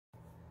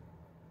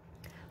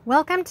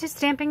Welcome to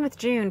Stamping with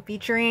June,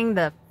 featuring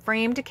the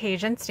Framed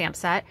Occasion stamp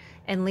set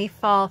and Leaf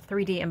Fall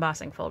 3D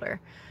embossing folder.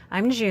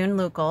 I'm June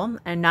Lucal,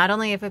 and not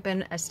only have I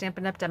been a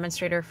Stampin' Up!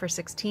 Demonstrator for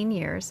 16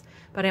 years,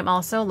 but I'm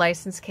also a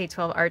licensed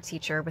K-12 art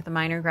teacher with a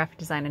minor in graphic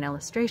design and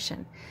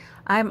illustration.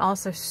 I'm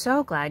also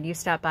so glad you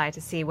stopped by to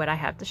see what I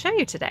have to show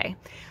you today,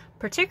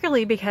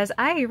 particularly because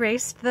I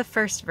erased the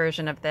first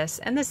version of this,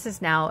 and this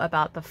is now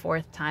about the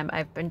fourth time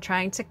I've been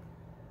trying to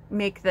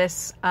make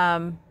this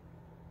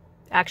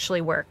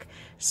actually work.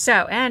 So,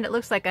 and it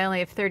looks like I only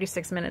have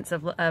 36 minutes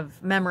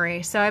of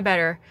memory, so I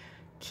better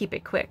keep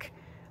it quick.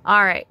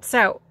 All right,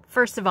 so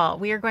first of all,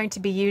 we are going to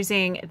be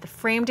using the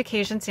Framed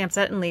Occasion stamp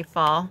set and Leaf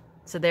Fall.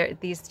 So there,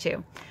 these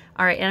two.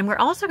 All right, and we're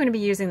also going to be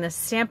using the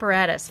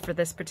Stamparatus for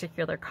this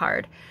particular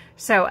card.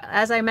 So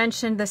as I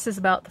mentioned, this is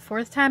about the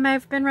fourth time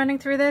I've been running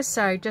through this,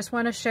 so I just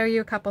want to show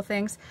you a couple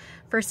things.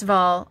 First of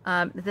all,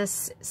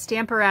 this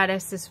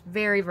Stamparatus is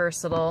very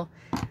versatile.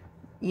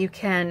 You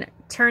can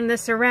turn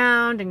this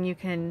around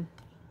and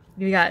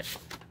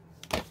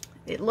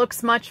it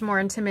looks much more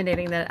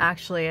intimidating than it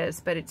actually is,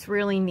 but it's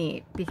really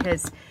neat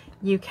because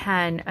you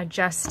can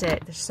adjust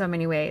it. There's so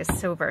many ways,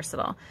 so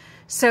versatile.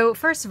 So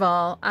first of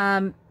all,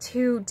 I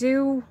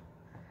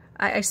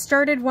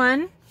started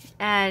one,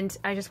 and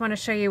I just want to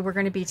show you, we're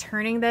going to be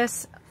turning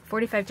this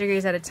 45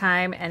 degrees at a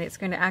time, and it's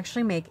going to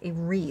actually make a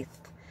wreath.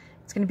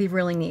 It's going to be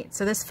really neat.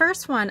 So this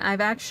first one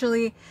I've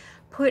actually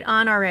put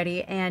on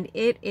already, and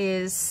it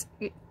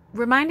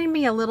reminded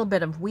me a little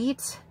bit of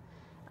wheat,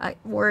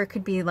 or it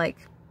could be like,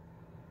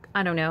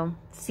 I don't know,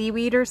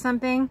 seaweed or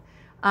something.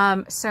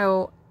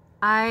 So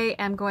I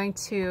am going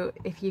to,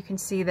 if you can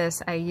see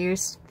this, I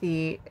used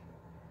the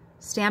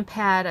stamp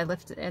pad, I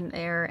lifted it in the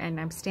air, and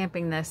I'm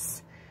stamping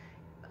this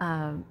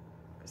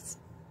what's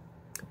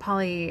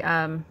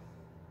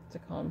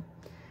it called?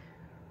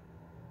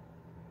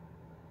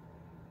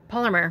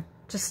 Polymer.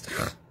 Just,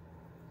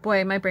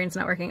 boy, my brain's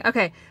not working.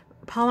 Okay,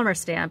 polymer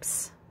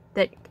stamps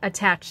that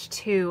attach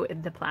to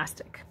the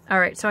plastic. All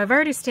right, so I've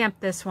already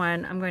stamped this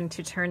one. I'm going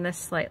to turn this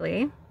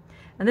slightly.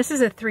 And this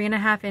is a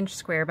 3.5 inch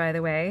square, by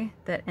the way,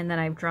 and then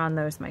I've drawn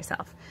those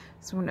myself.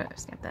 So I'm gonna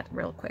stamp that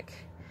real quick.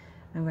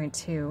 I'm going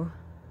to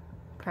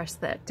press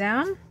that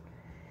down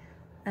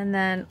and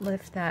then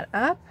lift that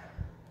up.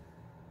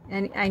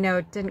 And I know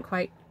it didn't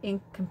quite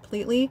ink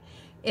completely.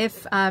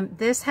 If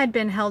this had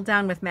been held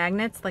down with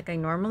magnets like I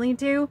normally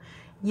do,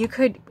 you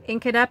could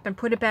ink it up and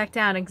put it back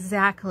down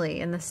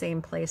exactly in the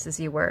same place as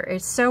you were.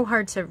 It's so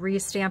hard to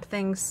re-stamp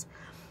things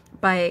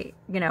by,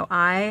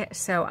 eye.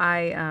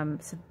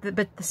 But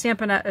the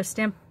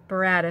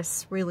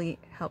Stamparatus really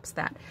helps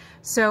that.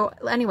 So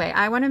anyway,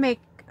 I want to make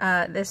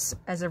this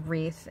as a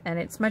wreath, and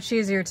it's much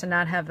easier to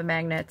not have the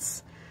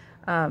magnets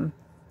and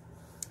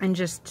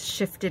just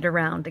shift it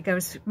around. It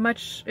goes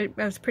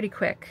pretty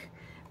quick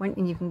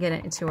when you can get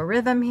it into a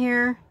rhythm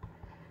here,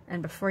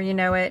 and before you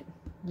know it,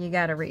 you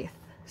got a wreath.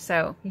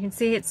 So you can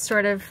see it's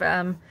sort of,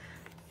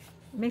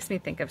 makes me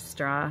think of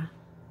straw.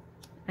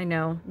 I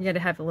know, you got to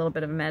have a little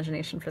bit of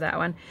imagination for that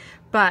one.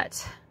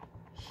 But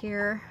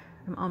here,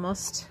 I'm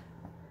almost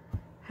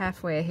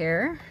halfway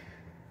here.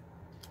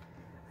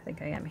 I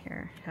think I am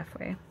here,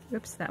 halfway.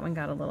 Oops, that one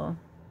got a little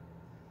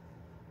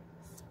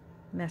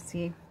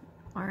messy.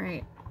 All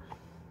right,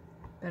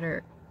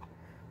 better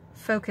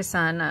focus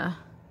on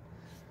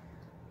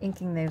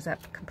inking those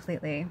up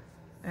completely.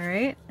 All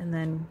right, and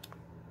then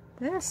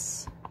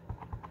this.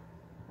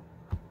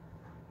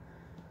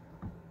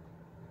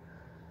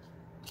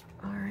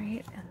 All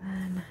right, and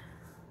then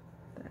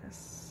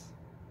this.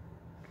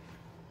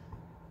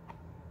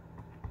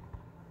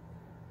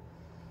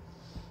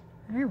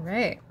 All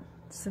right,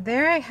 so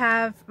there I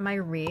have my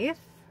wreath.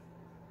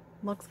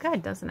 Looks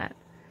good, doesn't it?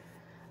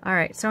 All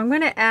right, so I'm going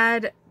to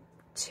add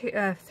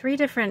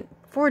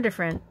four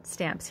different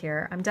stamps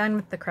here. I'm done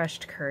with the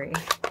crushed curry.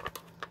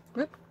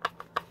 Whoop.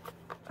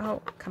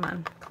 Oh, come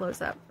on,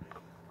 close up.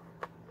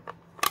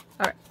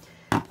 All right,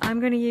 I'm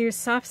going to use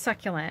soft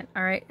succulent.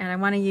 All right, and I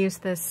want to use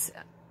this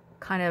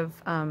kind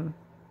of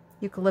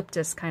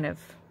eucalyptus kind of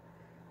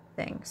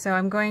thing. So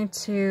I'm going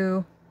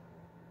to,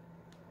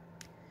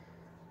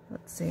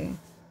 let's see,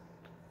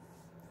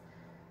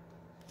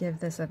 give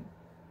this a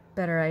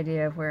better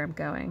idea of where I'm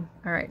going.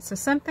 All right, so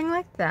something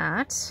like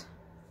that.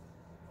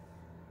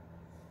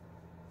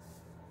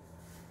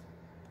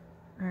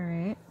 All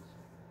right.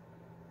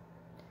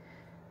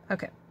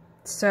 Okay,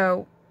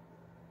 so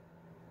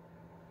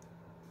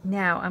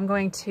now I'm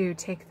going to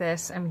take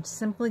this, I'm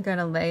simply going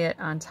to lay it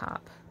on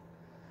top.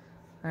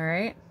 All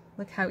right,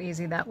 look how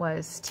easy that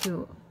was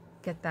to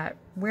get that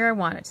where I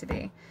want it to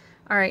be.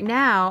 All right,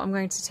 now I'm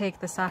going to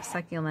take the soft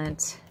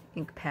succulent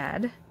ink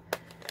pad,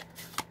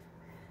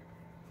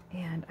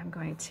 and I'm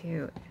going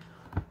to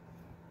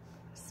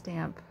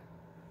stamp,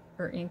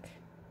 or ink,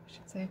 I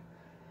should say.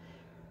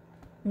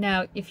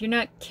 Now, if you're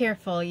not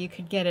careful, you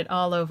could get it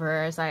all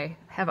over, as I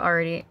have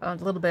already, a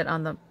little bit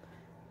on the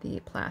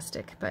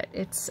plastic, but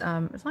it's,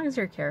 as long as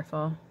you're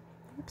careful.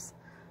 Oops,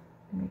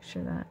 make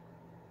sure that.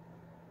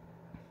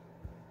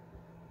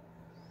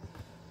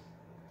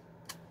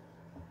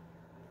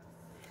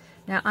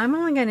 Now I'm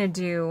only going to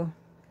do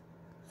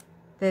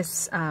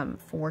this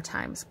 4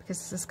 times because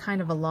this is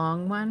kind of a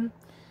long one.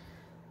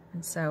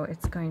 And so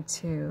it's going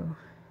to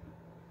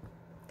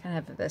kind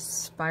of have this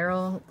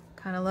spiral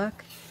kind of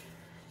look.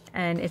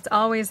 And it's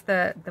always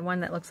the one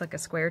that looks like a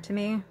square to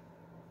me.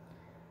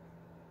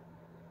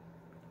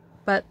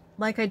 But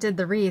like I did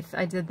the wreath,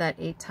 I did that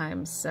 8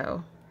 times,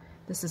 so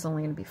this is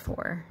only going to be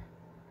 4.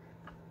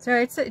 So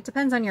it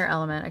depends on your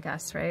element, I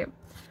guess, right?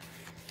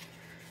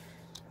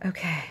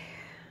 Okay,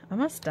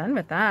 almost done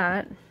with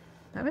that.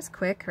 That was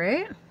quick,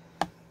 right?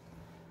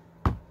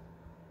 All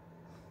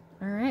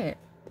right.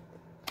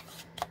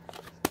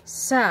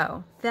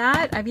 So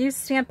that, I've used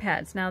stamp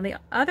pads. Now the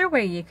other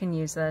way you can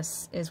use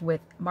this is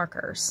with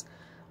markers.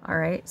 All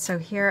right, so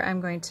here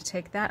I'm going to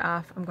take that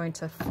off. I'm going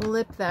to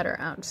flip that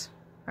around.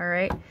 All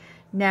right,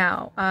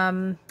 now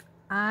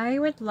I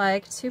would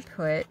like to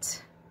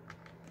put,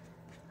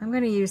 I'm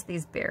going to use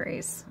these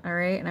berries. All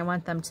right, and I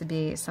want them to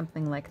be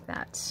something like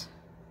that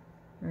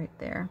right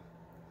there.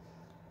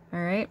 All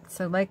right,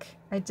 so like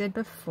I did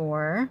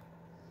before,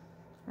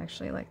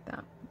 actually like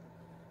that.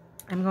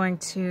 I'm going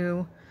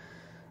to,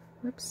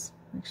 whoops,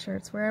 make sure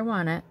it's where I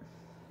want it.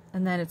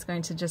 And then it's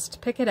going to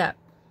just pick it up.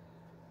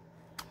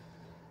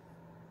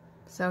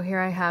 So here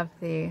I have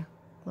the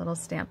little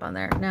stamp on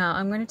there. Now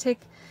I'm going to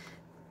take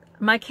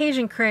my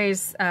Cajun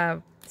Craze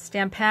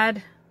stamp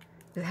pad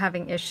is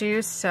having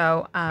issues,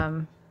 so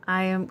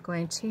I am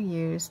going to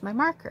use my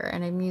marker,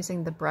 and I'm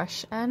using the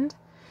brush end,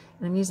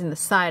 and I'm using the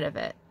side of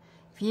it.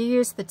 If you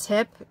use the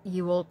tip,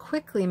 you will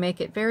quickly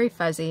make it very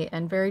fuzzy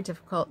and very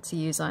difficult to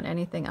use on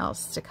anything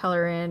else, to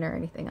color in or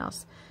anything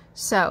else.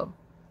 So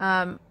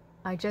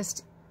I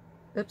just,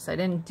 oops, I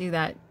didn't do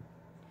that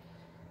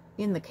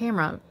in the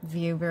camera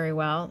view very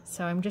well.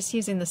 So I'm just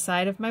using the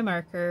side of my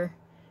marker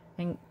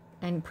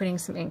and putting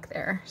some ink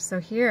there. So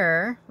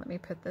here, let me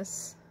put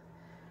this,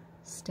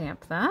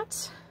 stamp that.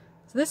 So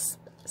this is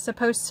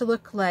supposed to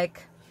look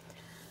like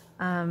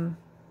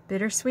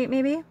bittersweet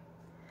maybe.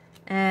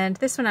 And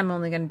this one I'm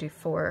only going to do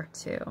 4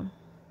 too.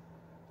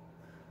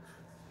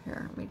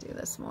 Here, let me do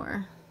this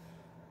more.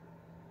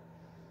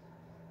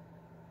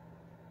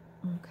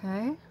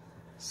 Okay,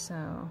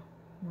 so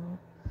we'll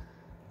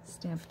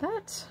stamp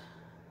that,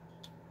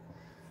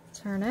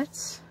 turn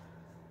it.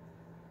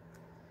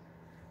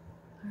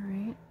 All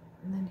right,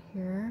 and then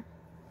here.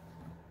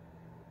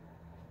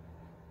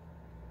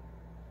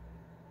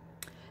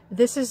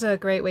 This is a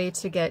great way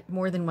to get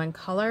more than one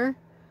color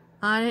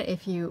on it.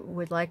 If you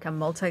would like a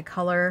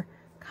multicolor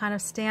kind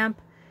of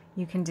stamp,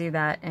 you can do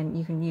that, and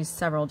you can use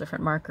several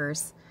different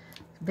markers.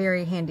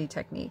 Very handy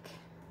technique.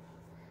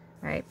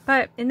 All right,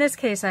 but in this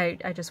case, I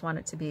just want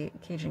it to be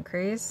Cajun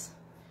Craze.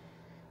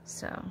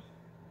 So.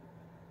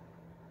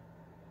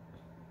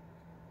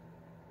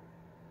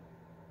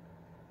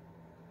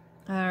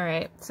 All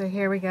right, so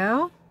here we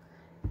go.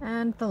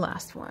 And the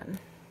last one.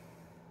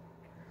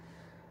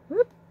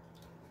 Whoop.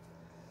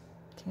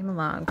 Came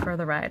along for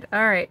the ride.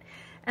 All right,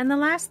 and the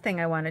last thing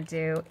I want to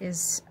do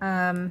is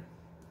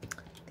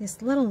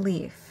this little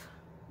leaf.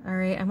 All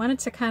right, I want it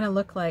to kind of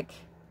look like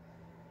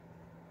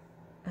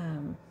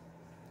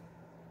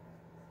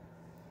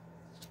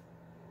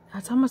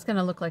it's almost going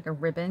to look like a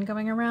ribbon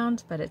going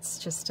around, but it's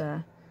just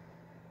a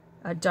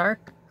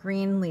dark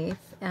green leaf,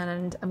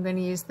 and I'm going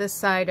to use this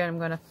side and I'm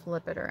going to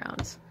flip it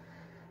around.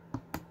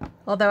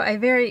 Although I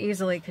very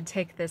easily could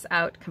take this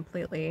out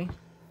completely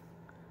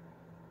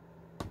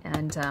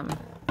and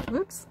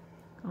whoops,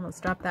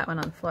 almost dropped that one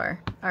on the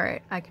floor. All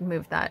right, I can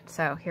move that.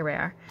 So here we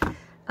are.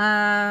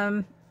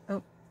 Oh,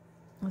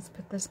 let's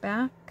put this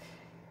back.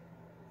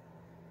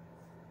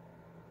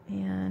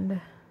 And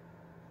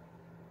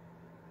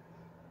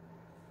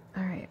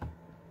all right,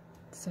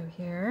 so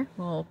here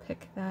we'll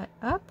pick that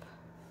up.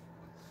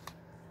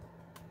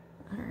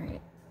 All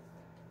right,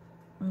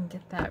 and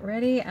get that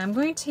ready. I'm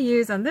going to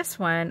use on this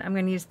one, I'm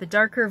going to use the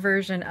darker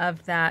version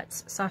of that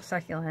soft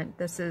succulent.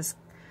 This is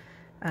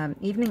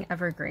Evening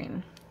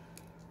Evergreen.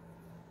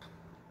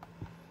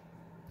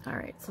 All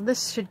right, so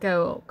this should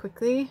go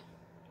quickly,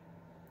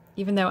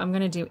 even though I'm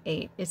going to do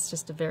 8. It's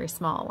just a very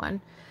small one.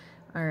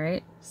 All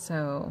right,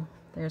 so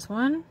there's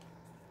one,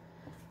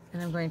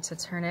 and I'm going to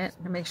turn it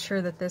and make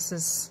sure that this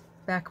is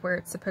back where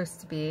it's supposed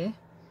to be,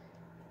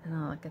 and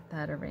I'll get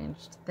that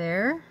arranged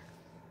there.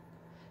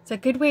 It's a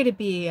good way to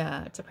be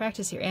to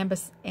practice your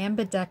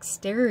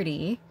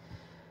ambidexterity,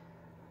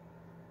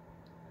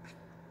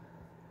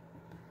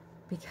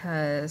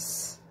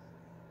 because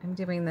I'm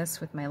doing this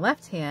with my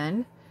left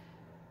hand,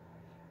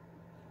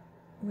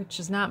 which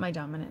is not my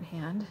dominant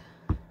hand.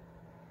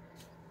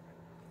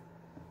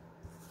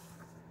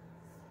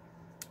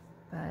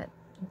 But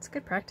it's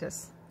good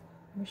practice.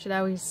 We should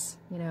always,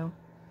 you know,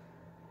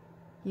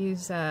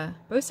 use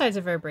both sides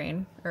of our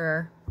brain,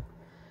 or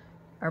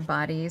our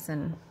bodies,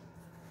 and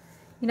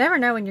you never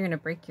know when you're going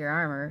to break your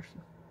arm, or,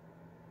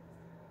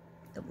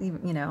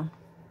 you know,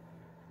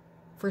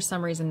 for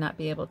some reason not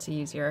be able to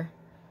use your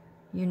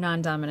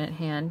non-dominant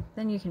hand.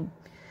 Then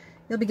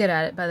you'll be good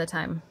at it by the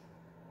time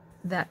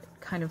that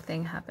kind of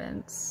thing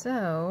happens.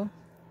 So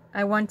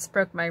I once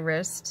broke my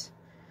wrist,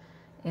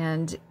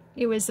 and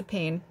it was a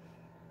pain.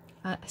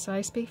 So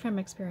I speak from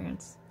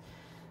experience.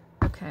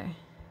 Okay.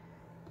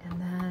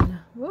 And then,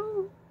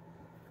 whoa.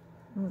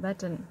 Oh,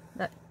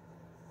 that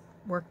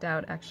worked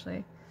out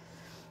actually.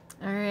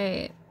 All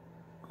right.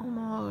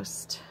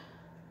 Almost.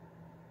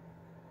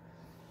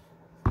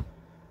 And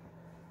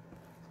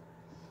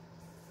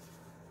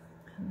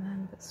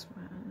then this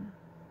one.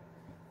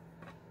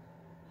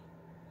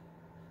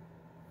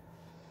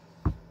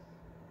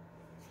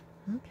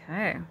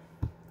 Okay.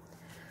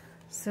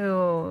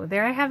 So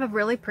there I have a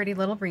really pretty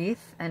little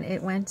wreath, and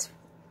it went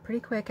pretty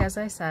quick, as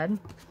I said.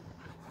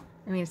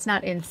 I mean, it's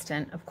not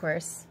instant, of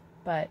course,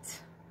 but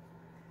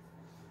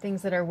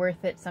things that are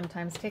worth it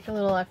sometimes take a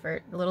little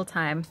effort, a little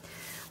time.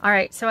 All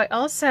right, so I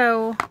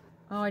also,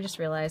 oh, I just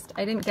realized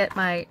I didn't get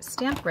my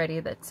stamp ready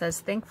that says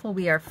 "Thankful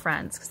We Are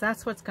Friends," because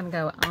that's what's going to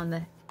go on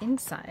the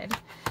inside.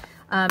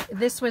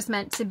 This was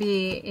meant to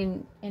be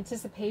in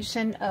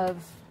anticipation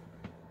of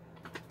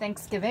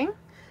Thanksgiving,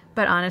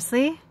 but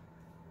honestly,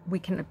 we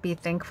can be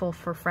thankful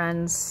for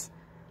friends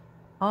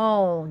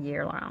all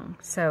year long.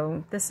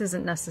 So this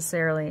isn't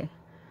necessarily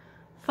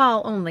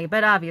fall only,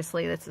 but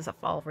obviously this is a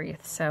fall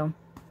wreath. So,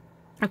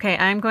 okay,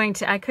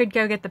 I could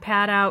go get the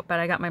pad out, but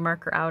I got my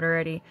marker out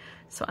already.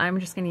 So I'm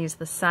just going to use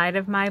the side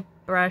of my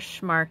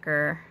brush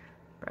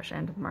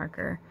end of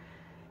marker,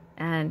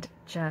 and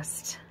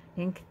just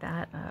ink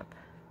that up.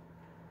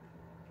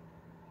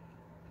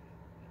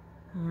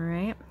 All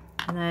right,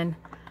 and then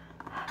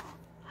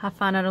huff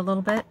on it a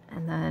little bit,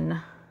 and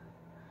then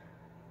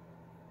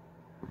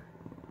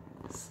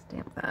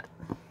stamp that.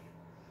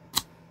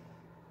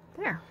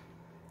 There.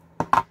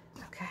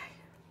 Okay.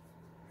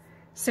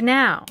 So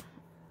now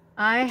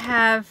I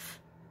have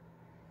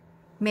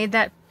made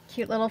that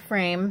cute little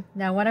frame.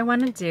 Now what I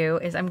want to do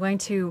is I'm going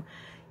to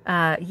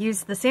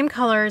use the same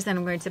colors, and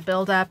I'm going to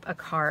build up a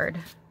card.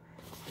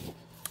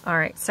 All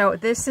right, so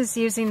this is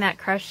using that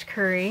crushed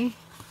curry,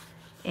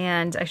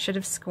 and I should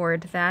have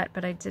scored that,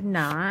 but I did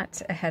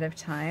not ahead of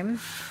time.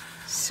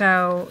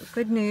 So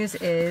good news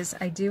is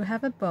I do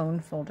have a bone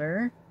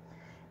folder,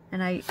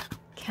 and I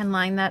can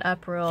line that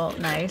up real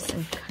nice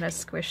and kind of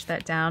squish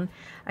that down.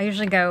 I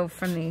usually go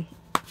from the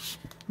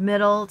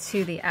middle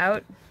to the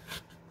outside,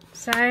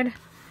 and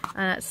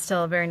that's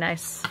still a very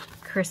nice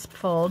crisp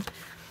fold.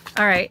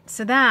 All right,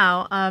 so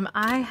now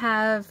I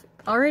have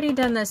already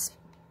done this,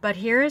 but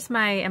here is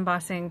my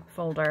embossing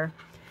folder.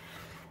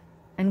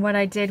 And what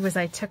I did was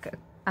I took,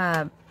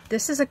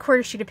 this is a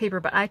 1/4 sheet of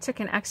paper, but I took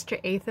an extra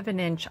 1/8 of an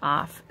inch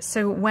off.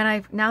 So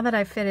now that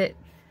I fit it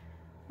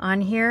on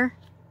here,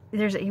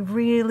 there's a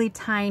really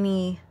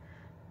tiny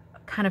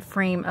kind of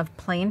frame of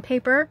plain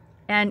paper.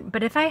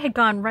 But if I had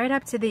gone right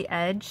up to the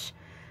edge,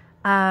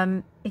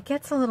 it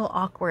gets a little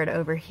awkward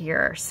over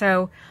here.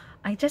 So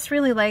I just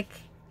really like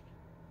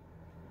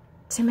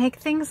to make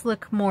things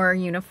look more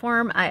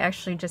uniform. I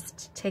actually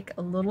just take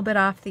a little bit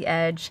off the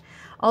edge.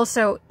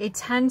 Also, it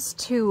tends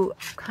to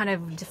kind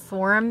of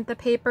deform the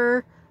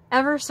paper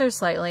ever so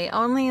slightly.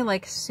 Only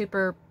like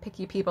super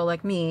picky people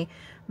like me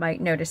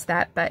might notice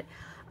that, but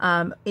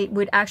it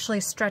would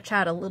actually stretch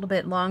out a little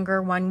bit longer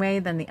one way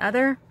than the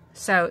other.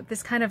 So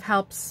this kind of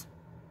helps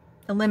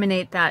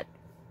eliminate that,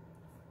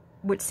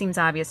 which seems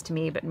obvious to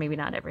me, but maybe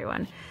not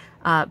everyone.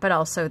 But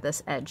also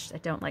this edge, I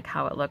don't like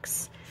how it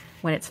looks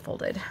when it's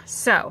folded.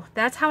 So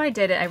that's how I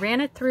did it. I ran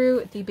it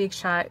through the Big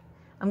Shot.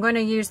 I'm going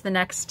to use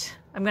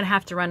I'm going to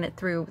have to run it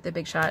through the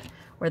Big Shot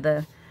or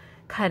the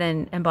cut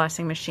and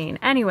embossing machine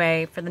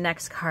anyway for the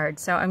next card.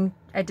 So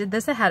I did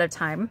this ahead of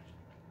time.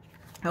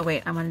 Oh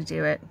wait, I want to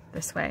do it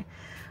this way.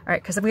 All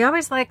right, because we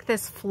always like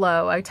this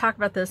flow. I talk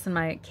about this in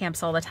my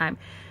camps all the time.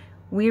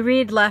 We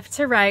read left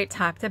to right,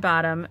 top to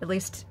bottom, at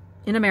least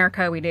in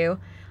America we do.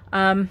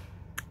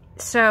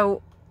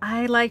 So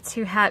I like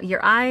to have your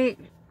eye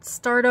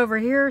start over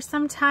here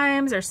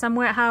sometimes or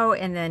somehow,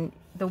 and then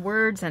the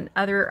words and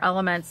other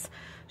elements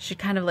should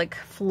kind of like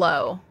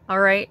flow. All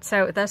right,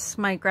 so that's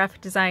my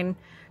graphic design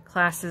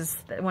classes,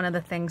 one of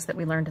the things that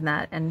we learned in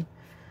that. And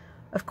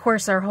of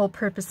course, our whole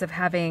purpose of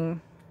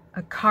having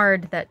a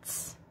card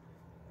that's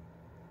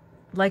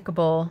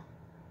likable,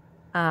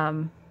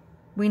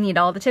 we need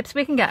all the tips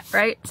we can get,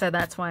 right? So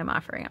that's why I'm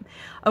offering them.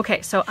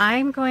 Okay, so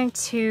I'm going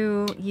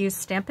to use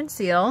Stampin'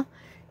 Seal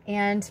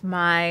and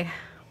my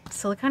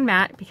silicone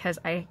mat because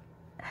I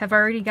have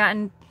already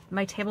gotten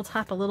my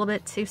tabletop a little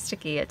bit too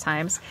sticky at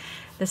times.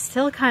 The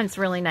silicone's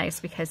really nice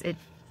because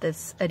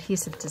this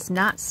adhesive does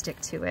not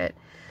stick to it.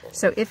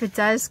 So if it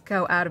does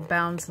go out of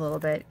bounds a little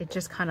bit, it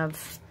just kind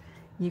of,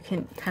 you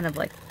can kind of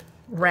like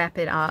wrap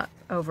it up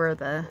over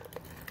the,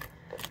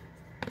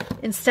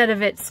 instead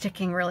of it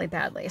sticking really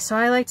badly. So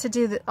I like to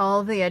do all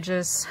of the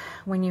edges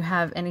when you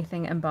have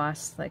anything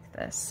embossed like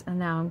this. And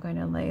now I'm going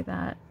to lay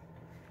that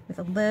with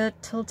a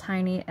little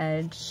tiny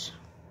edge.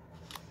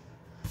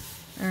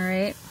 All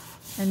right,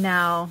 and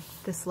now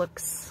this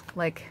looks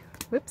like,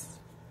 whoops,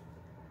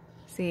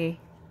 see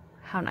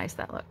how nice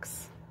that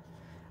looks.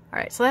 All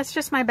right, so that's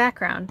just my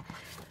background.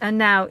 And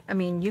now, I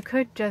mean, you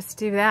could just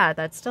do that.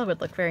 That still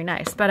would look very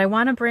nice, but I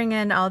want to bring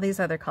in all these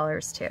other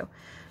colors too.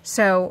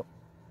 So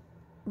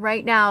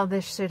right now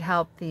this should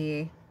help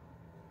the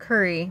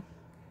curry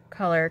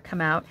color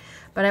come out,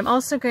 but I'm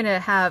also going to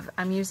have,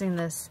 I'm using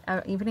this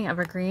evening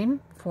evergreen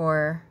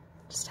for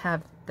just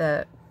have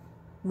the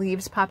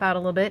leaves pop out a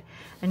little bit,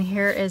 and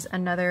here is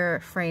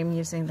another frame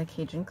using the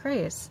Cajun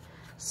Craze,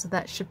 so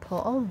that should pull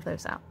all of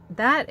those out.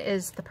 That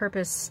is the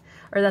purpose,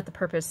 or that the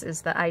purpose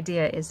is, the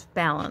idea is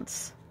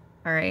balance.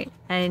 All right,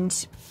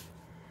 and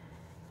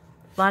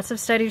lots of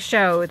studies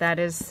show that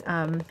is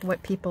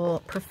what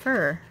people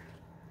prefer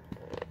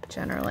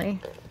generally.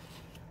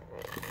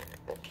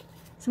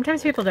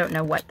 Sometimes people don't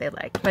know what they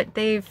like, but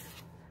they've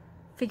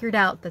figured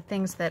out the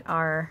things that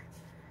are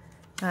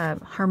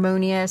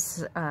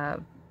harmonious,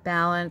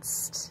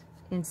 balanced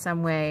in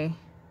some way,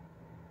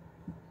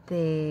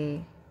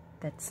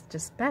 that's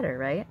just better,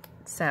 right?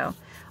 So,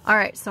 all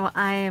right, so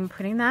I am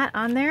putting that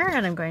on there,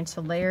 and I'm going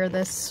to layer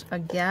this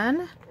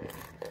again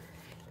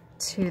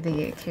to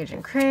the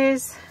Cajun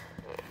Craze.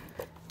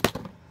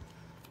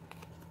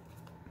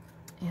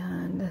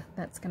 And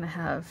that's going to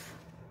have,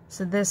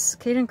 so this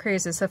Cajun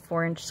Craze is a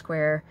 4-inch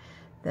square.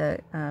 The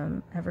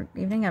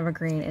Evening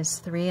Evergreen is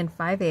 3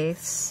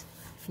 5/8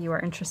 if you are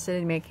interested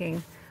in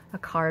making a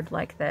card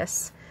like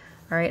this.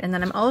 All right, and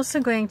then I'm also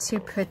going to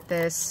put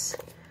this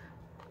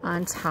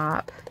on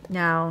top.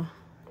 Now,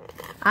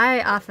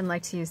 I often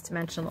like to use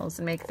dimensionals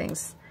and make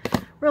things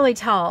really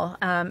tall.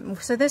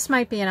 So this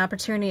might be an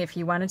opportunity if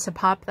you wanted to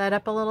pop that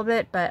up a little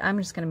bit, but I'm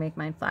just going to make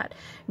mine flat.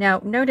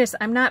 Now, notice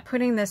I'm not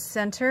putting this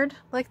centered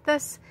like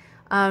this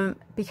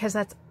because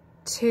that's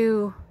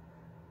too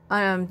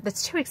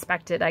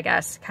expected, I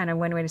guess, kind of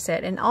one way to say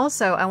it. And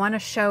also, I want to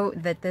show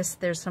that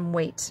there's some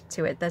weight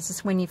to it. This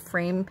is when you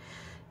frame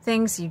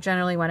things, you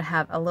generally want to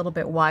have a little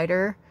bit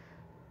wider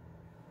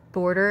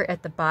border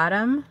at the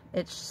bottom.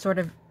 It sort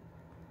of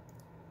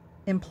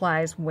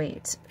implies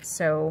weight.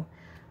 So,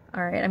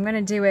 all right, I'm going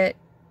to do it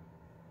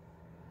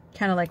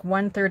kind of like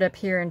 1/3 up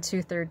here and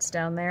 2/3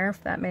 down there,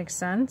 if that makes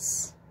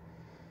sense.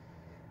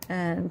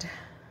 And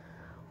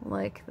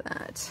like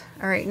that.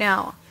 All right,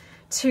 now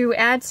to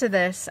add to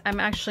this, I'm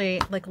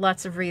actually, like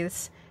lots of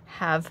wreaths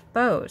have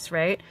bows,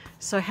 right?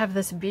 So I have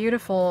this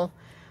beautiful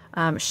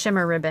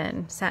shimmer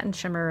ribbon, satin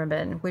shimmer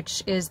ribbon,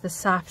 which is the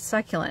soft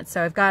succulent.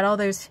 So I've got all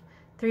those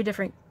 3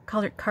 different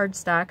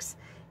colors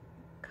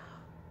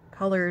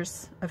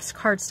of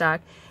cardstock,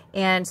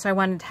 and so I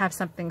wanted to have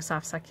something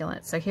soft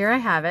succulent. So here I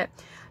have it.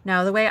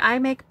 Now the way I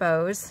make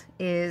bows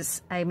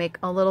is I make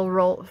a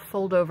little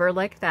fold over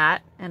like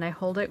that, and I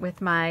hold it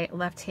with my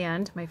left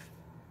hand, my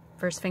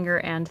first finger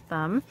and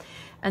thumb,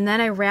 and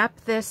then I wrap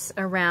this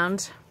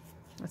around,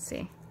 let's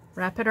see,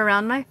 wrap it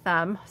around my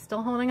thumb,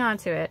 still holding on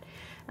to it,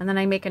 and then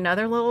I make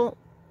another little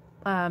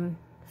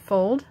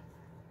fold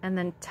and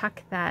then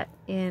tuck that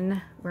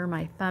in where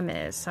my thumb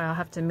is. So I'll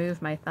have to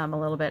move my thumb a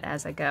little bit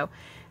as I go,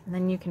 and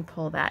then you can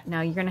pull that.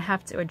 Now you're going to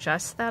have to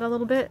adjust that a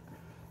little bit.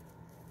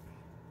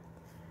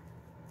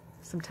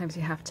 Sometimes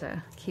you have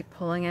to keep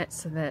pulling it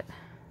so that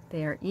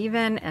they are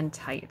even and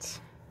tight.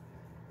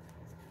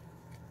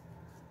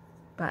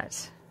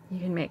 But you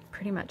can make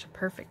pretty much a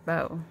perfect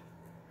bow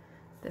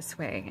this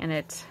way,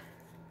 and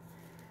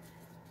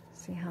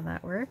see how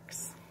that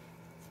works?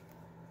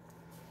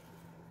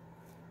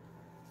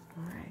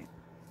 All right.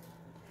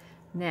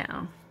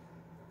 Now,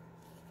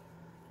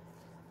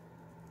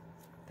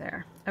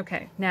 there.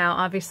 Okay, now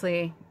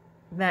obviously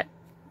that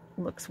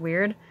looks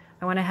weird.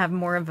 I want to have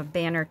more of a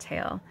banner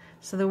tail.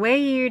 So the way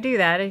you do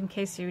that, in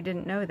case you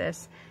didn't know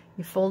this,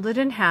 you fold it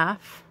in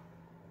half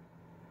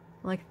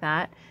like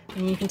that,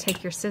 and you can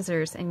take your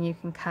scissors and you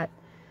can cut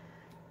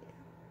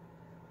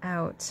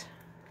out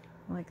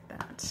like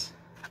that.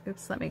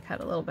 Oops, let me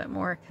cut a little bit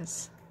more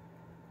because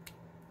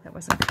that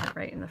wasn't cut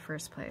right in the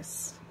first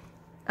place.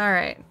 All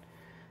right,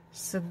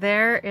 so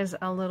there is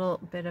a little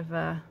bit of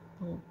a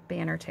little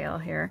banner tail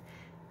here,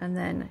 and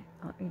then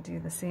let me do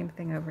the same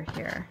thing over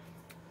here.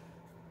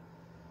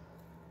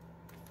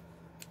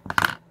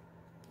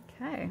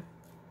 Okay,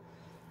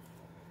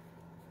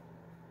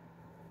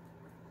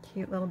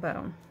 cute little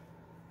bow.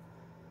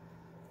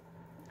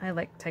 I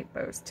like tight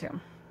bows too.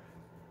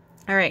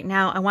 All right,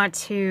 now I want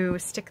to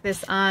stick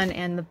this on,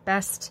 and the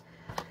best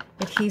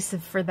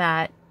adhesive for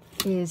that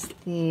is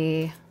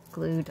the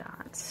glue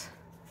dot.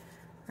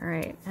 All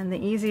right, and the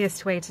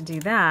easiest way to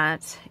do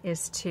that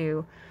is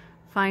to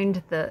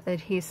find the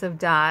adhesive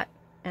dot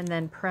and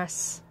then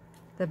press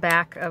the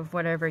back of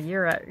whatever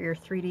your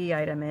 3D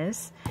item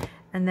is,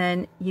 and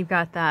then you've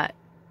got that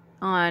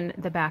on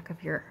the back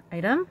of your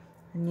item,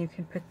 and you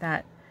can put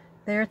that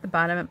there at the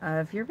bottom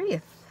of your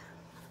wreath.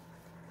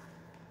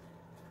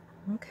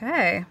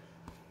 Okay,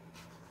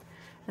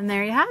 and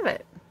there you have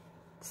it.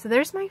 So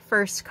there's my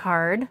first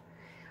card.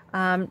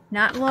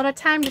 Not a lot of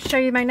time to show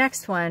you my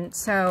next one,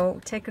 so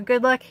take a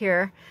good look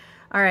here.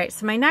 All right,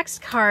 so my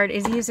next card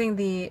is using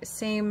the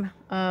same,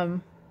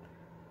 well,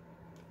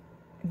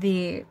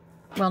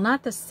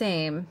 not the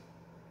same.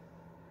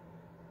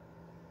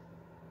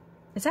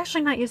 It's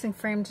actually not using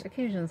framed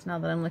occasions now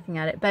that I'm looking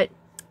at it, but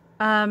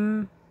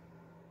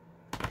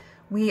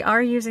we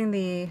are using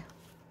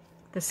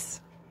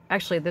this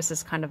Actually, this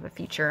is kind of a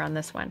feature on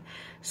this one.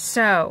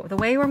 So the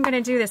way I'm going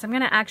to do this, I'm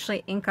going to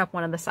actually ink up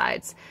one of the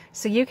sides.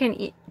 So you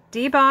can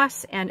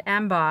deboss and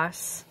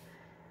emboss,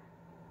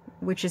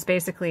 which is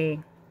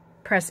basically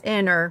press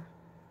in or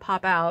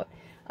pop out.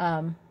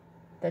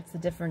 That's the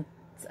difference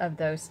of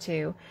those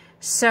two.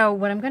 So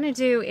what I'm going to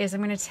do is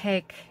I'm going to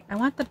take, I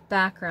want the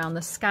background,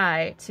 the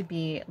sky, to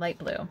be light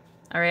blue.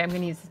 All right, I'm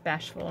going to use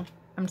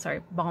this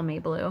balmy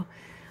blue.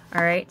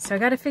 All right, so I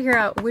got to figure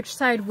out which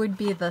side would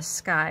be the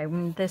sky.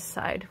 This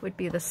side would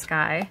be the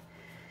sky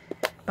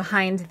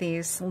behind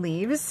these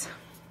leaves.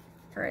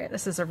 All right,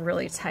 this is a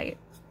really tight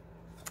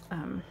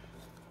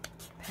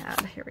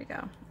pad. Here we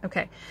go.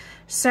 Okay,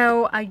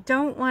 so I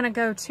don't want to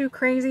go too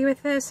crazy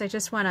with this. I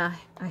just want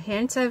a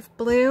hint of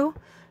blue.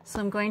 So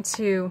I'm going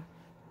to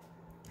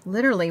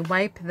literally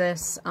wipe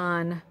this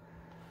on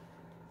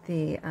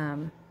the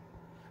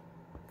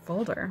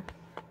folder.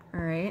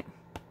 All right.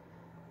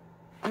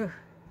 Ooh.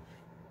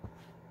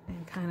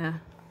 And kind of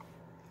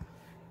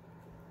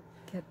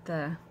get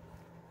the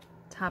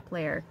top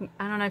layer.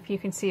 I don't know if you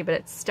can see, but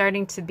it's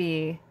starting to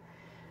be,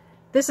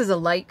 this is a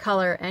light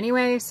color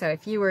anyway, so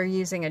if you were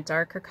using a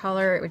darker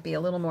color, it would be a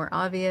little more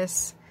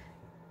obvious.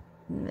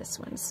 And this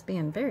one's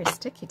being very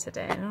sticky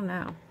today. I don't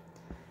know.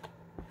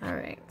 All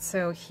right,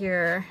 so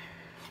here.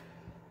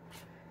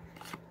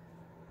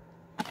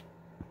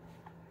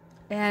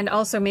 And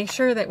also make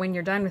sure that when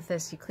you're done with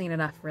this, you clean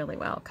it up really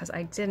well, because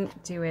I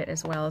didn't do it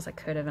as well as I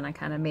could have, and I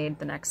kind of made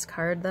the next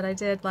card that I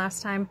did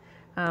last time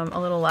a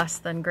little less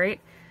than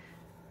great.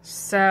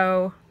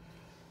 So,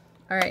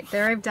 all right,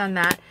 there I've done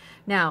that.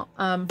 Now,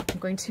 I'm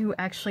going to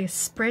actually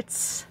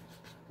spritz,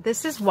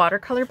 this is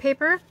watercolor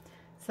paper.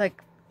 It's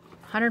like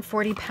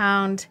 140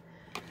 pound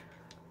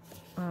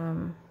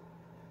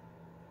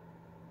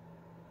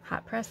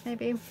hot press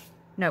maybe?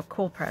 No,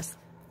 cold press,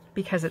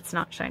 because it's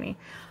not shiny.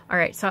 All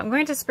right, so I'm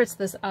going to spritz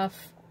this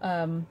off,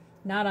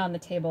 not on the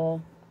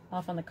table,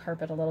 off on the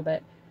carpet a little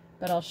bit,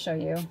 but I'll show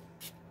you.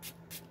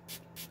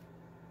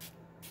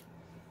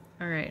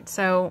 All right,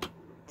 so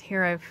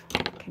here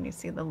can you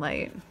see the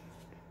light?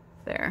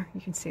 There, you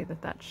can see that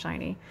that's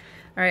shiny.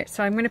 All right,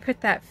 so I'm going to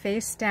put that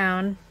face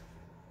down.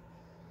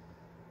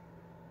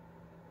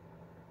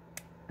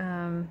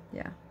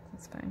 Yeah,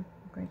 that's fine.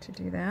 I'm going to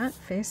do that,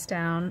 face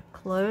down,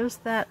 close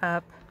that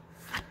up.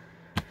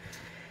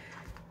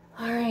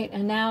 All right,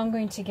 and now I'm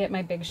going to get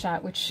my Big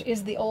Shot, which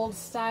is the old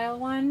style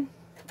one,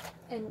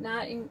 and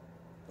not in,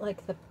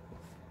 like the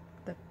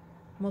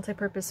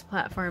multi-purpose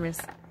platform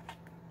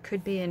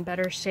could be in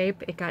better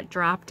shape. It got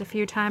dropped a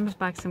few times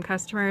by some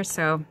customers,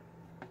 so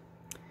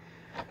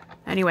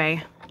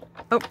anyway.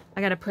 Oh,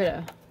 I gotta put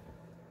a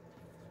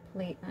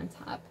plate on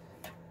top.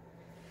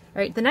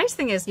 All right, the nice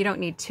thing is you don't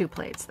need two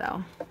plates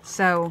though,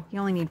 so you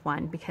only need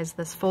one because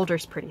this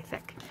folder's pretty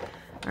thick.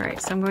 All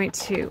right, so I'm going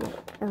to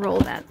roll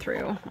that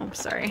through. I'm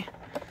sorry.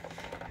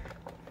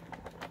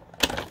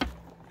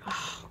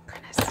 Oh,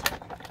 goodness.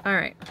 All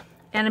right.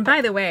 And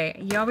by the way,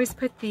 you always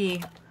put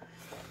the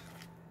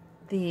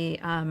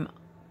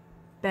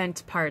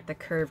bent part, the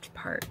curved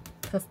part,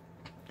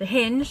 the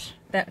hinge,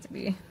 that would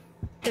be,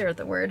 there's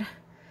the word.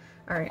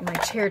 All right, my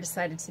chair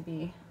decided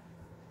to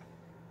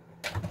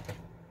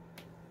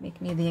make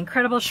me the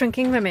Incredible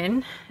Shrinking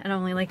Women, and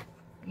only like,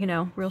 you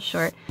know, real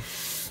short.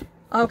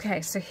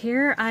 Okay, so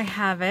here I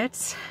have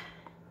it.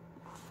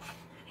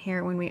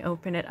 Here, when we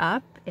open it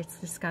up, it's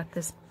just got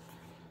this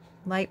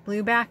light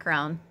blue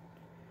background.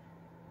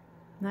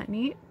 Isn't that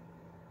neat?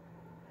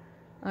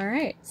 All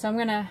right, so I'm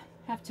gonna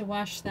have to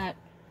wash that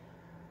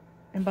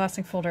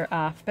embossing folder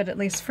off, but at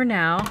least for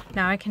now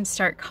I can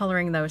start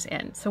coloring those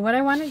in. So what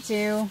I want to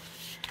do,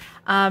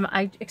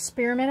 I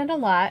experimented a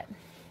lot.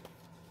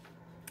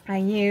 I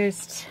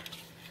used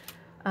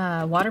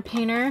a water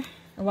painter,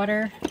 a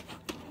water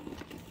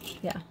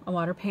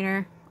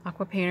painter,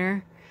 aqua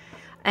painter,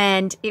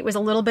 and it was a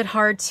little bit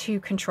hard to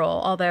control,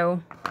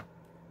 although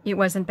it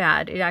wasn't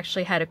bad. It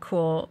actually had a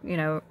cool, you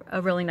know,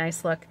 a really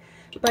nice look,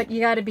 but you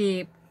got to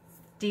be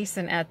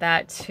decent at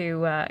that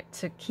to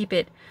keep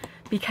it,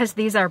 because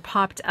these are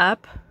popped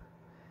up,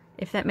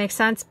 if that makes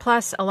sense.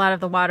 Plus a lot of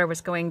the water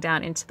was going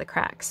down into the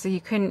cracks, so you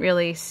couldn't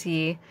really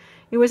see.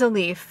 It was a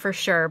leaf for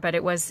sure, but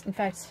it was, in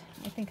fact,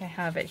 I think I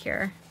have it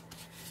here.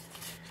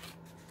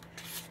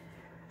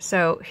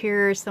 So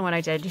here's the one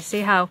I did. You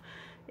see how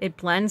it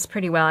blends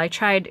pretty well. I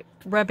tried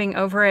rubbing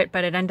over it,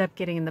 but it ended up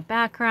getting in the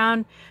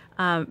background.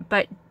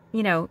 But,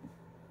 you know,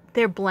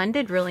 they're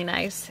blended really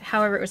nice.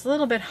 However, it was a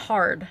little bit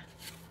hard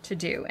to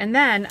do. And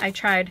then I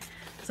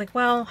was like,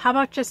 well, how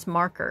about just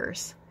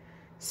markers?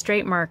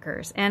 Straight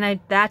markers. And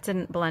that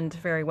didn't blend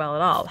very well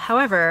at all.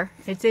 However,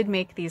 it did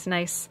make these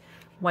nice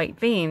white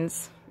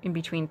veins in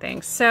between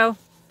things. So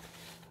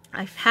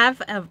I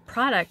have a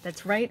product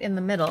that's right in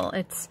the middle.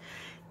 It's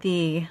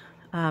the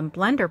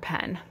blender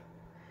pen,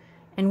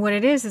 and what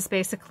it is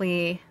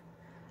basically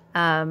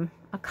a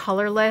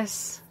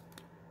colorless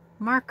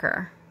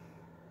marker.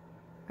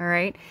 All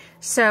right,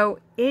 so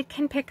it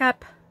can pick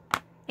up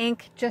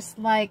ink just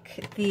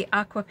like the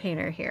aqua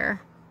painter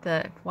here,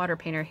 the water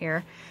painter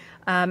here.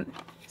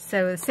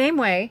 So the same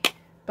way,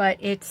 but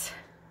it's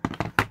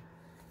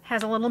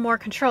has a little more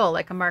control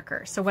like a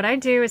marker. So what I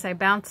do is I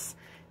bounce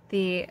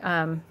the,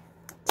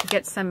 to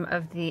get some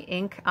of the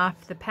ink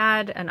off the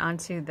pad and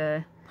onto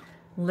the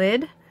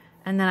lid,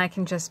 and then I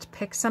can just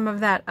pick some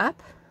of that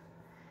up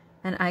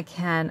and I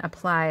can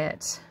apply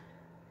it.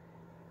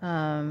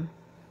 So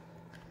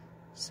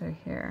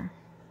here.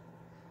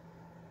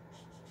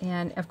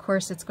 And of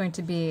course it's going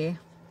to be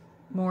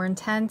more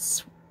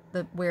intense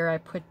where I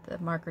put the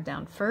marker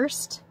down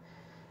first.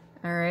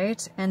 All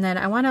right, and then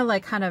I want to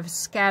like kind of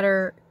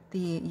scatter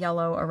the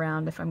yellow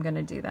around if I'm going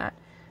to do that.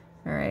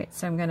 All right,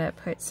 so I'm going to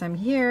put some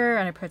here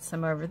and I put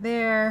some over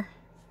there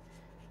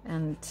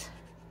and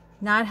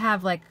not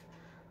have like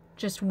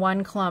just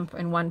one clump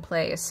in one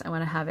place. I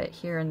want to have it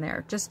here and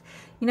there. Just,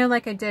 you know,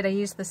 like I did, I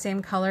used the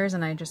same colors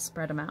and I just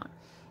spread them out.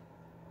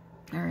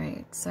 All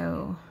right,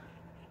 so,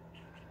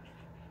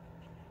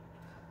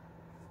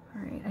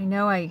 all right, I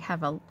know I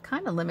have a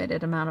kind of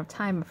limited amount of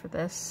time for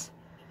this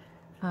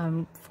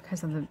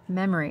because of the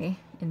memory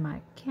in my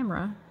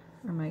camera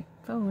or my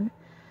phone.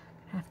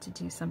 I have to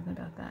do something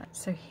about that.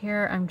 So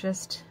here I'm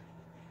just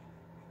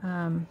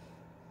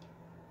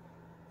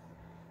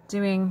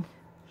doing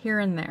here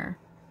and there.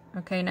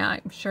 Okay, now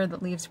I'm sure the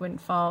leaves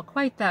wouldn't fall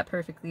quite that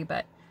perfectly,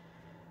 but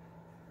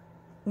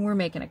we're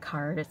making a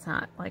card. It's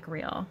not like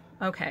real.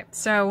 Okay,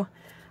 so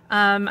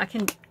I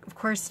can of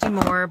course do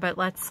more, but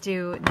let's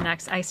do the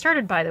next. I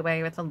started, by the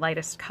way, with the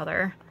lightest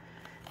color.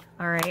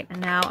 All right, and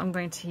now I'm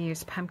going to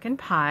use pumpkin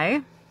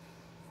pie.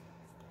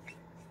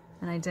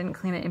 And I didn't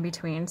clean it in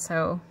between,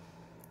 so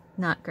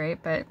not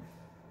great, but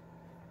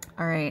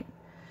all right.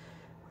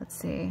 Let's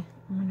see.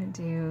 I'm gonna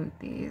do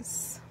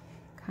these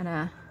kind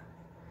of,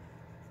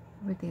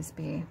 what would these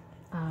be?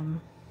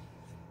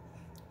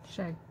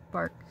 Shag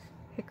bark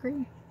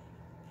hickory?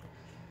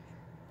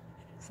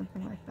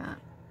 Something like that.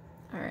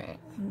 All right,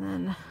 and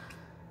then,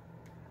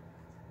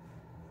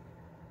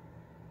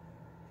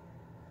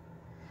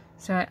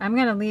 so I'm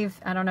gonna leave,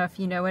 I don't know if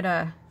you know what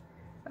a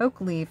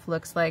oak leaf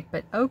looks like,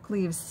 but oak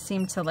leaves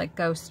seem to like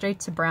go straight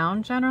to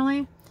brown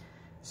generally.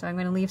 So I'm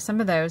going to leave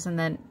some of those, and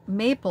then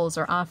maples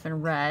are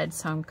often red,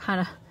 so I'm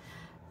kind of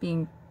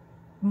being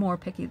more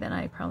picky than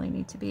I probably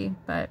need to be,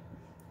 but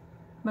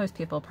most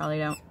people probably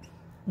don't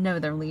know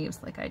their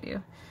leaves like I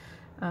do.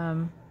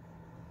 All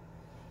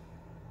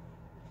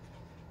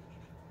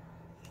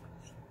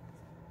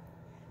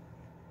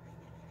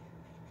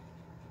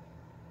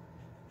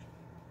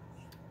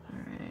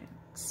right,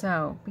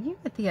 so you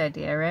get the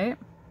idea, right?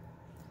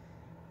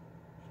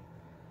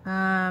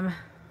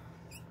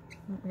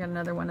 We got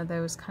another one of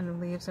those kind of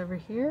leaves over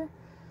here.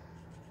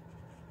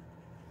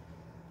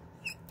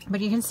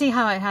 But you can see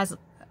how it has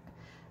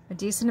a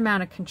decent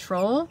amount of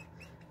control,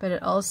 but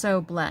it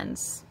also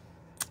blends.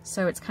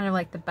 So it's kind of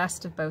like the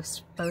best of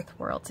both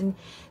worlds. And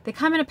they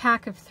come in a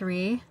pack of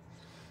 3.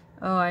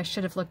 Oh, I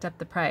should have looked up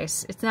the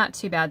price. It's not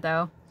too bad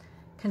though,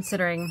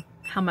 considering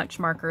how much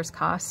markers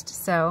cost.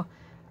 So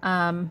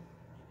I'm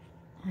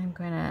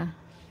gonna,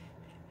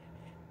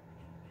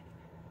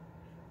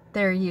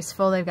 they're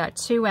useful. They've got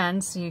 2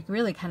 ends, so you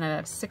really kind of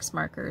have 6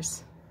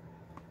 markers.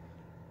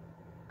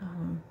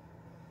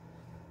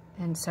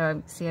 And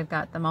so see, I've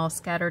got them all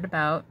scattered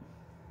about.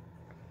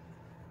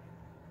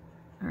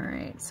 All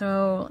right,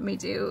 so let me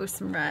do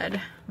some red.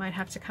 Might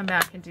have to come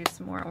back and do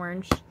some more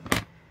orange. All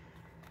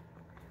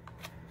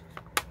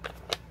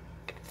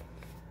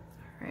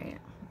right,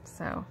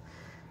 so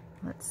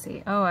let's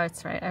see. Oh,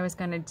 that's right. I was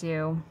gonna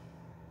do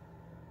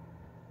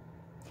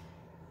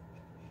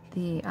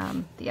the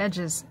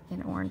edges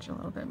in orange a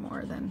little bit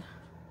more than,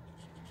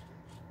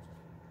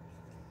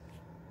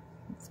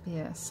 let's be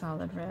a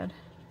solid red.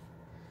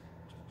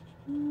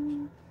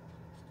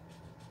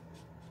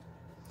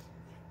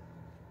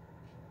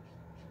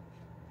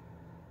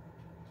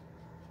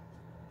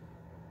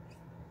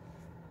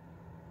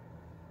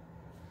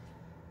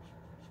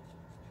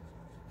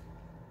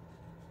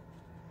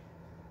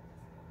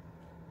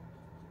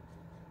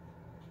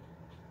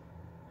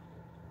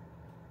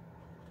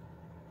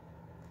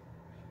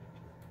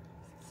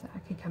 So I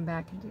could come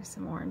back and do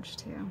some orange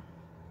too.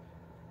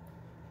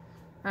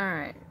 All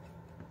right,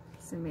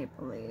 some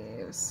maple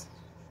leaves.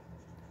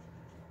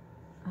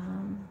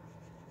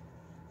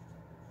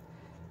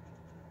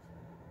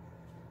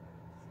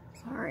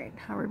 All right,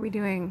 how are we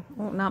doing?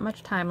 Well, not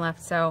much time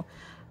left. So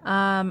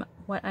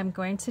what I'm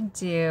going to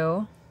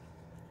do,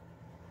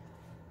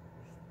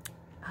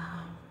 I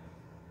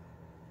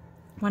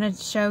want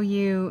to show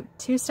you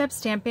 2-step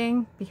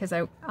stamping, because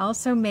I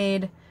also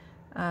made,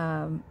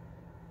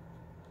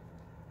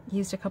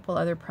 used a couple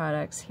other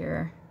products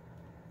here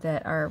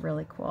that are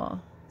really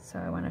cool. So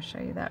I want to show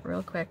you that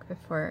real quick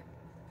before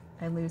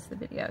I lose the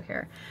video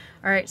here.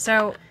 All right,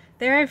 so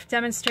there I've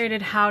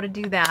demonstrated how to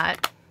do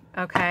that,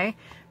 okay?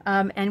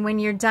 And when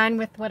you're done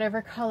with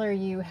whatever color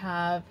you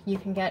have, you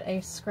can get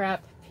a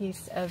scrap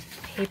piece of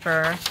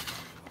paper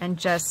and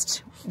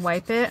just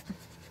wipe it,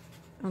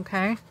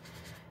 okay?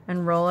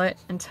 And roll it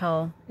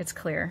until it's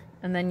clear.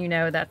 And then you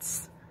know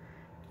that's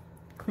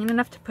clean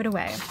enough to put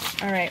away.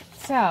 All right,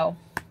 so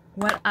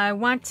what I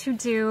want to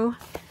do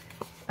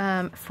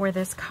for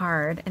this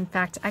card. In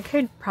fact, I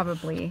could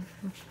probably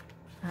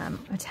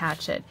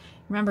attach it.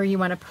 Remember, you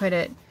want to put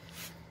it,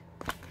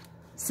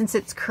 since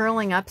it's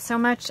curling up so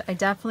much, I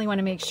definitely want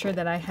to make sure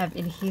that I have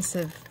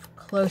adhesive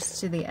close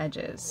to the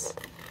edges.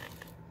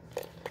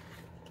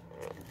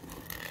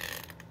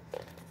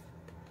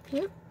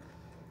 Yep.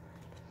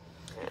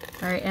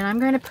 All right, and I'm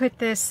going to put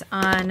this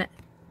on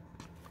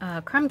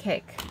crumb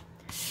cake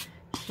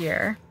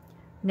here.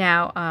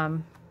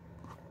 Now,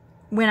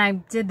 when I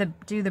do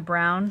the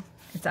brown,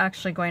 it's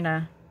actually going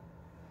to,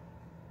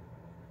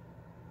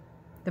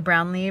 the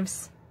brown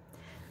leaves,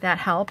 that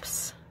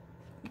helps.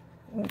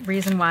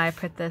 Reason why I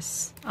put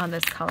this on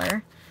this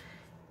color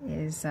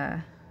is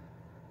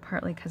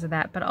partly because of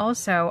that, but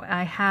also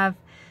I have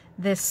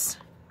this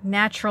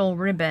natural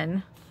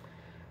ribbon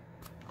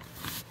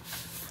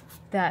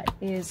that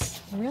is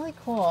really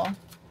cool.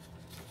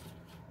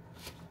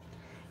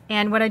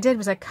 And what I did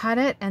was I cut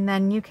it, and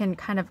then you can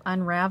kind of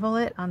unravel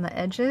it on the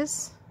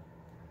edges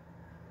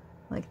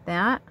like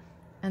that,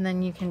 and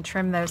then you can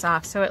trim those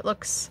off so it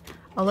looks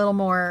a little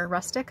more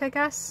rustic, I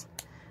guess.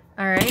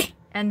 All right,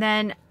 and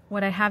then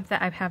what I have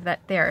that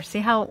there. See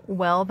how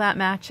well that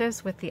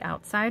matches with the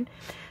outside?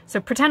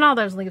 So pretend all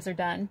those leaves are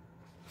done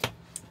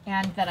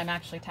and that I'm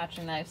actually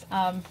attaching those.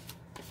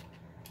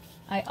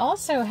 I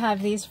also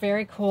have these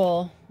very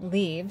cool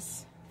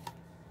leaves.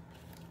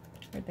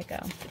 Where'd they go?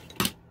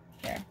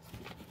 Here.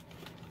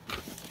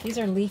 These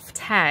are leaf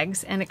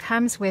tags, and it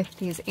comes with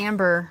these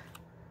amber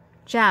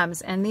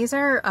gems, and these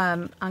are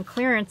on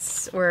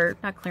clearance, or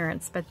not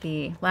clearance, but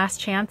the last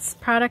chance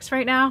products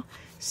right now.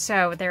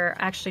 So they're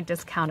actually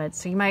discounted.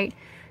 So you might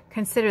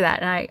consider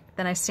that. And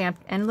then I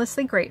stamped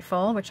Endlessly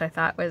Grateful, which I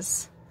thought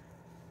was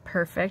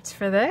perfect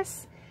for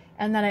this.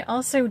 And then I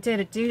also did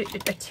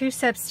a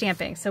two-step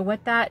stamping. So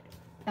what that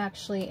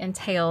actually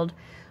entailed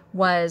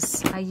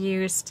was I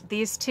used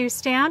these two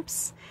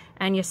stamps,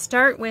 and you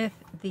start with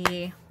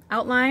the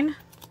outline,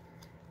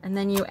 and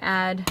then you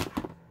add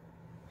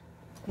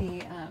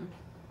the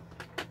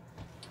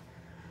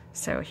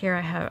so here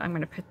I'm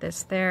going to put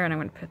this there, and I'm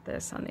going to put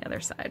this on the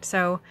other side.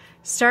 So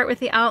start with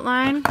the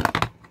outline.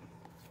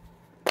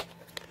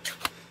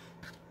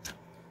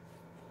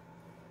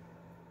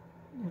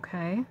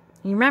 Okay.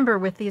 You remember,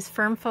 with these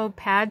firm foam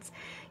pads,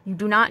 you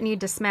do not need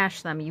to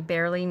smash them. You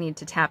barely need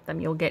to tap them.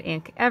 You'll get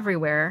ink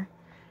everywhere,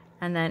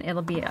 and then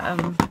it'll be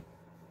a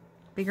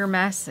bigger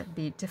mess. It'd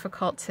be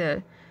difficult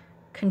to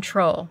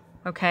control.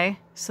 Okay.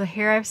 So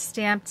here I've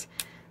stamped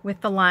with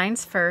the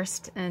lines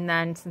first, and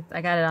then since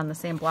I got it on the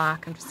same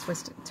block, I'm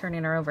just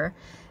turning her over.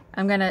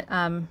 I'm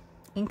gonna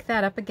ink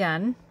that up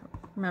again,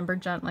 remember,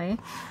 gently,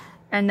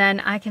 and then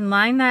I can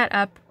line that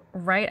up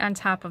right on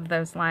top of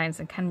those lines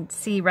and can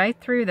see right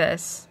through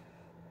this.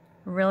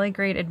 Really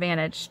great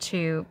advantage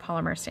to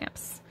polymer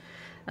stamps.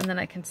 And then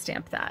I can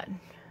stamp that.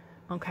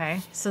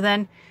 Okay, so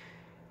then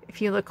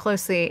if you look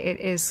closely, it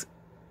is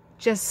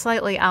just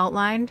slightly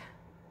outlined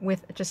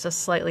with just a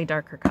slightly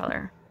darker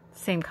color.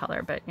 Same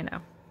color, but you know.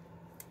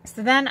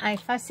 So then I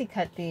fussy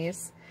cut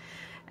these,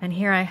 and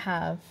here I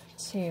have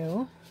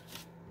two.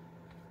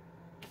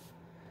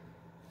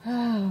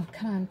 Oh,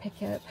 come on, pick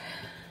it up.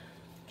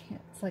 Can't,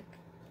 it's like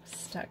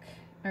stuck.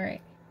 All right,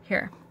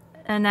 here.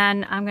 And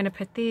then I'm going to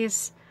put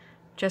these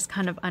just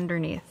kind of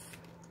underneath.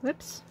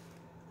 Whoops.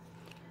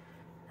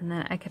 And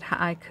then I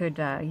could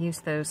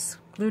use those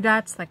glue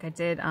dots like I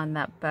did on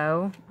that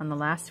bow on the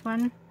last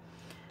one.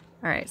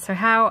 All right, so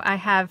how I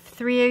have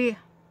three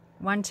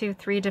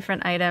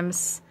different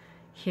items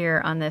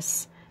here on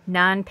this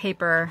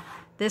non-paper.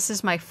 This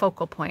is my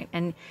focal point,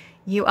 and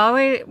you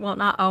always, well,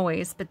 not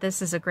always, but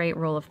this is a great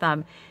rule of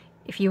thumb.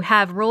 If you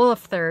have rule of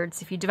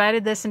thirds, if you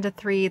divided this into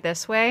 3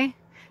 this way,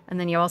 and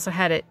then you also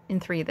had it in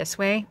 3 this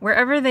way,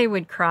 wherever they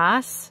would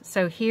cross,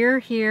 so here,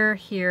 here,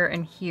 here,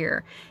 and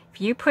here, if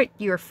you put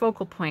your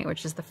focal point,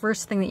 which is the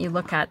first thing that you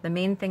look at, the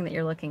main thing that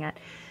you're looking at,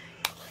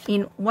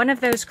 in one of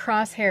those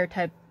crosshair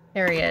type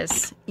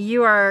areas,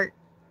 you are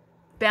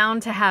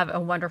bound to have a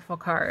wonderful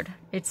card.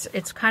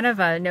 It's kind of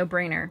a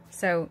no-brainer.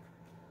 So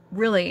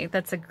really,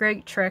 that's a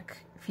great trick,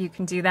 if you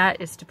can do that,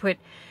 is to put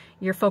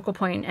your focal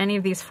point in any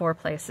of these 4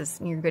 places,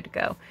 and you're good to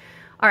go.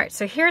 All right,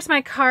 so here's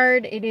my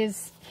card.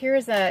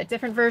 Here's a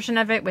different version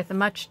of it with a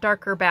much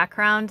darker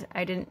background.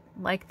 I didn't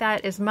like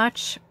that as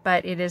much,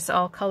 but it is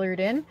all colored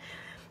in.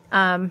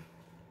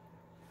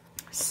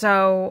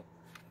 So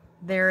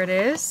there it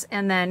is.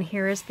 And then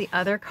here is the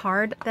other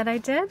card that I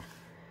did.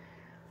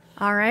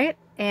 All right,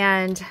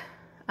 and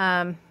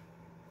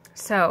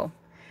so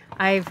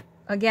I've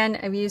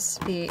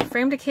used the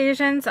framed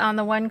occasions on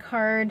the one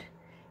card,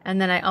 and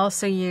then I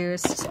also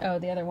used,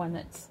 the other one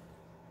that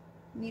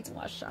needs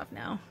washed off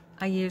now.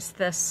 I used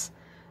this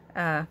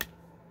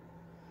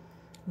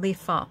Leaf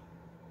Fall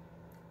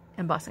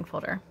embossing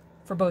folder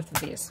for both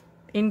of these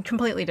in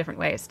completely different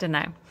ways, didn't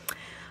I?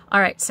 All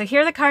right, so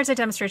here are the cards I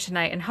demonstrated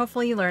tonight, and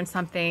hopefully you learned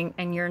something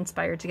and you're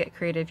inspired to get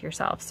creative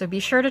yourself. So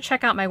be sure to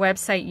check out my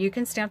website,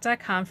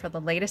 youcanstamp.com, for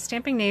the latest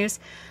stamping news,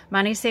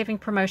 money-saving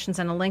promotions,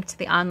 and a link to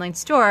the online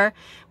store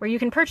where you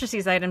can purchase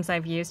these items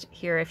I've used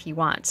here if you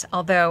want.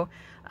 Although,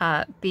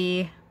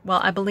 be well,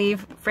 I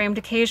believe Framed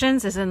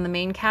Occasions is in the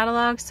main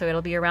catalog, so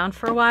it'll be around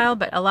for a while,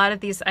 but a lot of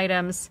these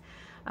items,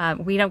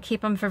 we don't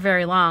keep them for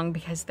very long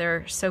because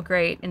they're so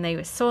great and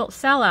they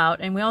sell out,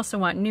 and we also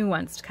want new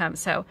ones to come.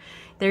 So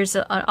there's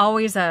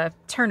always a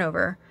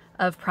turnover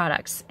of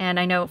products. And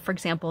I know, for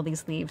example,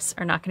 these leaves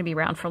are not going to be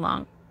around for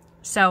long.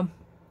 So,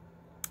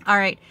 all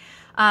right,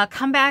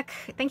 come back.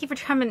 Thank you for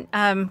coming,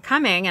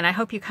 and I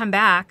hope you come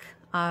back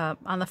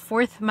on the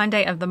 4th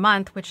Monday of the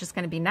month, which is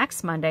going to be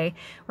next Monday.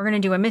 We're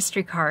going to do a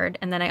mystery card,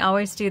 and then I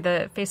always do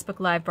the Facebook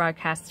Live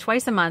broadcasts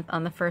twice a month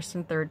on the 1st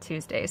and 3rd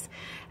Tuesdays,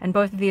 and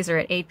both of these are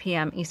at 8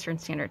 p.m. Eastern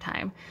Standard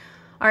Time.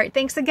 All right,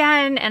 thanks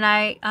again, and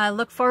I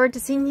look forward to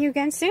seeing you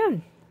again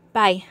soon.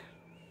 Bye.